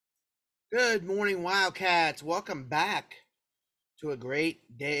Good morning, Wildcats. Welcome back to a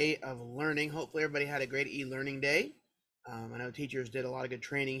great day of learning. Hopefully, everybody had a great e-learning day. I know teachers did a lot of good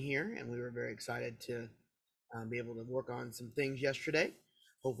training here, and we were very excited to be able to work on some things yesterday.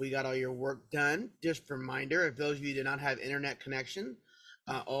 Hopefully, you got all your work done. Just a reminder, if those of you did not have internet connection,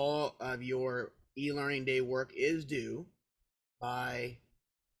 all of your e-learning day work is due by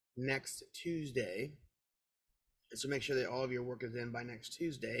next Tuesday. So make sure that all of your work is in by next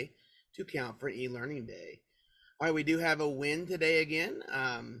Tuesday to count for e-learning day. All right, we do have a win today again.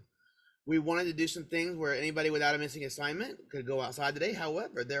 We wanted to do some things where anybody without a missing assignment could go outside today.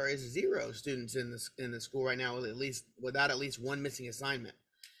 However, there is 0 students in the school right now with at least one missing assignment.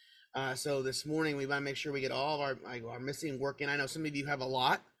 So this morning we want to make sure we get all of our missing work in. I know some of you have a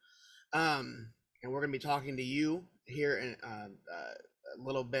lot, and we're going to be talking to you here in a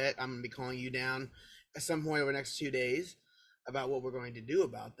little bit. I'm going to be calling you down at some point over the next 2 days about what we're going to do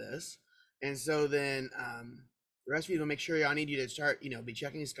about this. And so then the rest of you will make sure I need you to start, be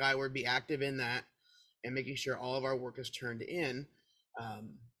checking Skyward, be active in that, and making sure all of our work is turned in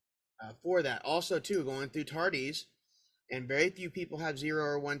um, for that. Also, too, going through tardies, and very few people have 0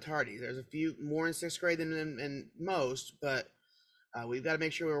 or 1 tardy. There's a few more in 6th grade than in most, but we've got to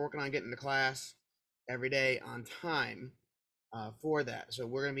make sure we're working on getting to class every day on time for that. So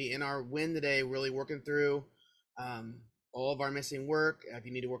we're going to be in our win today, really working through um, all of our missing work. If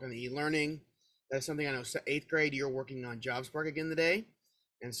you need to work on the e-learning, that's something I know 8th grade, you're working on JobSpark again today.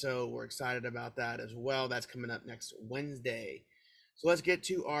 And so we're excited about that as well. That's coming up next Wednesday. So let's get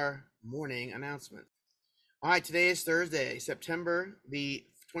to our morning announcement. All right, today is Thursday, September the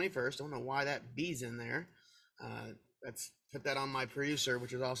 21st. I don't know why that B's in there. Let's put that on my producer,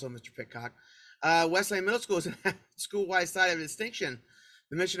 which is also Mr. Pitcock. Wesleyan Middle School is a school-wide site of distinction.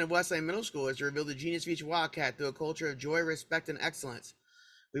 The mission of Wesleyan Middle School is to reveal the genius of each Wildcat through a culture of joy, respect, and excellence.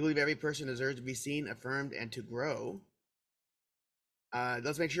 We believe every person deserves to be seen, affirmed, and to grow.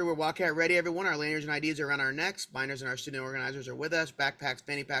 Let's make sure we're Wildcat ready, everyone. Our lanyards and IDs are around our necks. Binders and our student organizers are with us. Backpacks,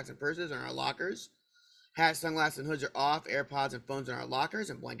 fanny packs, and purses are in our lockers. Hats, sunglasses, and hoods are off. AirPods and phones in our lockers,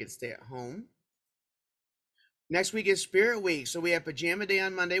 and blankets stay at home. Next week is Spirit Week, so we have Pajama Day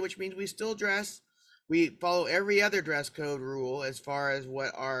on Monday, which means we still dress. We follow every other dress code rule as far as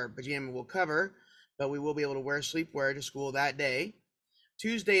what our pajama will cover, but we will be able to wear sleepwear to school that day.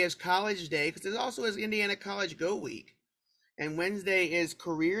 Tuesday is College Day, because it also is Indiana College Go Week. And Wednesday is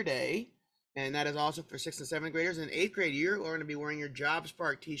Career Day, and that is also for 6th and 7th graders. In 8th grade, you're going to be wearing your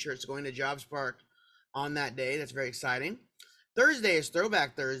JobSpark t-shirts, going to JobSpark on that day. That's very exciting. Thursday is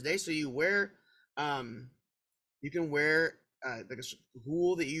Throwback Thursday, so you can wear like a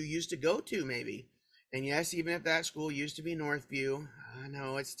school that you used to go to, maybe. And yes, even if that school used to be Northview, I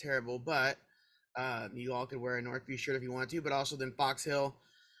know it's terrible, but you all could wear a Northview shirt if you want to. But also then Fox Hill,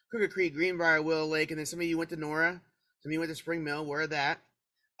 Crooked Creek, Greenbrier, Willow Lake, and then some of you went to Nora, some of you went to Spring Mill. Wear that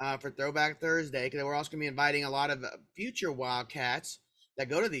for Throwback Thursday, because we're also going to be inviting a lot of future Wildcats that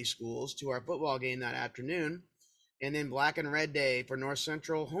go to these schools to our football game that afternoon. And then Black and Red Day for North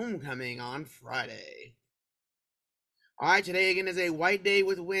Central Homecoming on Friday. All right, today again is a white day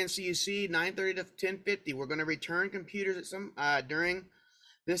with wind. CUC 9:30 to 10:50. We're going to return computers at some during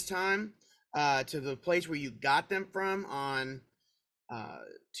this time to the place where you got them from on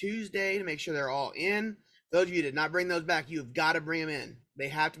Tuesday to make sure they're all in. Those of you who did not bring those back, you've got to bring them in. They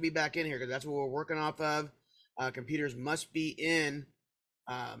have to be back in here because that's what we're working off of. Computers must be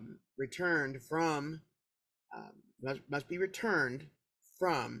returned from must be returned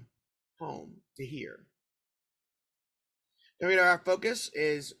from home to here. Our focus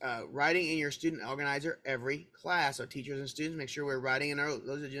is writing in your student organizer every class. So teachers and students, make sure we're writing in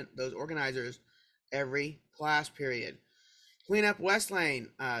those organizers every class period. Clean up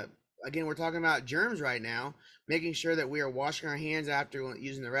Wesleyan. Again, we're talking about germs right now, making sure that we are washing our hands after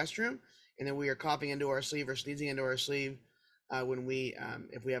using the restroom, and then we are coughing into our sleeve or sneezing into our sleeve when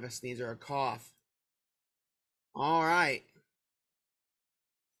if we have a sneeze or a cough. All right.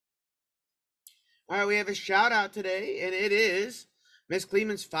 All right, we have a shout out today, and it is Miss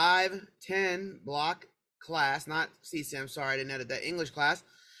Cleveland's 510 block class, not CSIM, sorry, I didn't edit that, English class.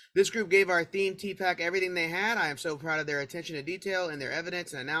 This group gave our theme TPAC everything they had. I am so proud of their attention to detail and their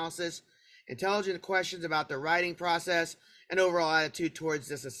evidence and analysis, intelligent questions about the writing process, and overall attitude towards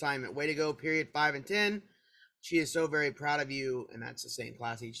this assignment. Way to go, period 5 and 10. She is so very proud of you, and that's the same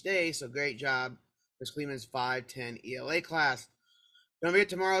class each day, so great job, Miss Cleveland's 510 ELA class. Don't forget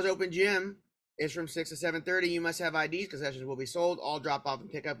tomorrow's open gym is from 6 to 7:30. You must have IDs. Concessions will be sold. All drop-off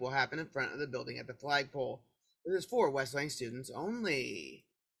and pickup will happen in front of the building at the flagpole. This is for Wesleyan students only.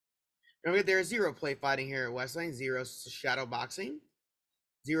 Don't forget there is 0 play fighting here at Wesleyan, 0 shadow boxing.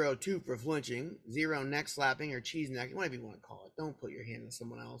 Zero, two for flinching. Zero, neck slapping or cheese necking, whatever you want to call it. Don't put your hand on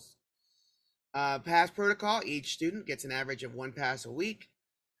someone else. Pass protocol, each student gets an average of 1 pass a week.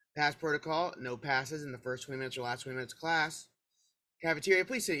 Pass protocol, no passes in the first 20 minutes or last 20 minutes of class. Cafeteria,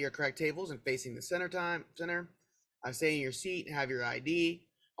 please sit at your correct tables and facing the center. Stay in your seat and have your ID.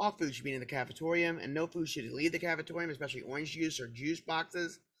 All food should be in the cafetorium, and no food should leave the cafetorium, especially orange juice or juice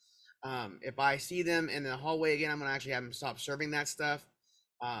boxes. If I see them in the hallway again, I'm going to actually have them stop serving that stuff.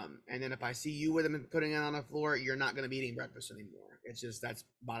 And then if I see you with them putting it on the floor, you're not going to be eating breakfast anymore. It's just, that's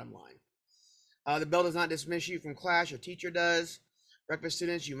bottom line. The bell does not dismiss you from class. Your teacher does. Breakfast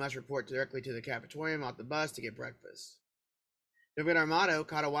students, you must report directly to the cafetorium off the bus to get breakfast. Don't forget our motto,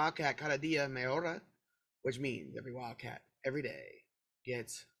 cada wildcat, cada dia mejora, which means every wildcat, every day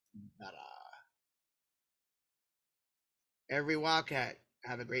gets better. Every wildcat,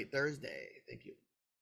 have a great Thursday. Thank you.